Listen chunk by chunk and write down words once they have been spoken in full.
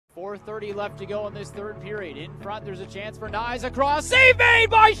4:30 left to go in this third period. In front, there's a chance for Nyes across. Save made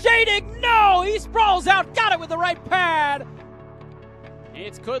by Shading. No, he sprawls out. Got it with the right pad.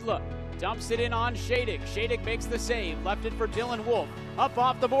 It's Kudla. Dumps it in on Shading. Shading makes the save. Left it for Dylan Wolf. Up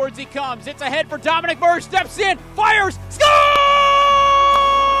off the boards he comes. It's ahead for Dominic Murr. Steps in. Fires. Scores!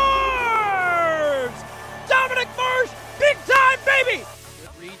 Dominic Murr. Big time, baby. Good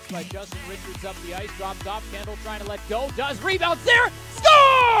reads by Justin Richards up the ice. Drops off. Kendall trying to let go. Does. Rebounds there.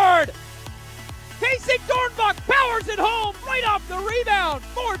 Scored! Casey Dornbuck powers it home right off the rebound.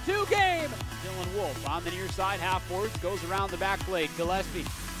 4-2 game. Dylan Wolf on the near side. Half boards. Goes around the back blade. Gillespie.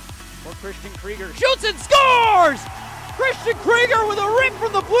 For Christian Krieger, shoots and scores! Christian Krieger with a rip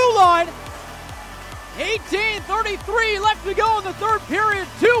from the blue line. 18:33 left to go in the third period.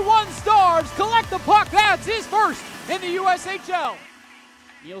 2-1 Stars collect the puck. That's his first in the USHL.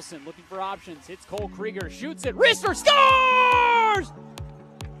 Nielsen looking for options. Hits Cole Krieger, shoots it. Rister scores!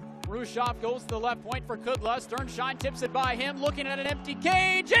 Rushoff goes to the left point for Kudla. Sternshine tips it by him, looking at an empty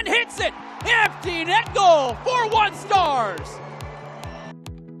cage and hits it. Empty net goal. 4-1 Stars.